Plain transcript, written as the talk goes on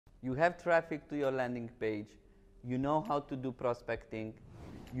You have traffic to your landing page. You know how to do prospecting.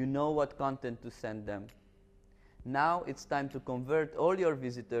 You know what content to send them. Now it's time to convert all your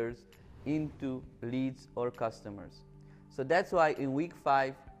visitors into leads or customers. So that's why in week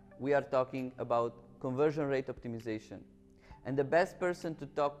 5 we are talking about conversion rate optimization. And the best person to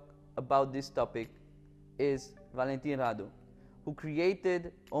talk about this topic is Valentin Radu, who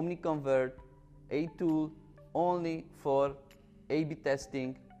created OmniConvert, a tool only for A/B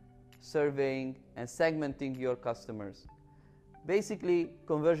testing, surveying, and segmenting your customers. Basically,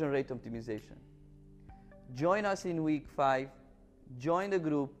 conversion rate optimization. Join us in week 5, join the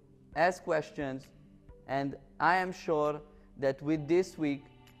group, ask questions, and I am sure that with this week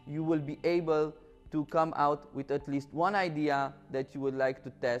you will be able to come out with at least one idea that you would like to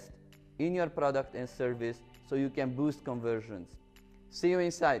test in your product and service so you can boost conversions. See you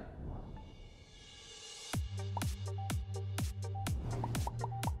inside.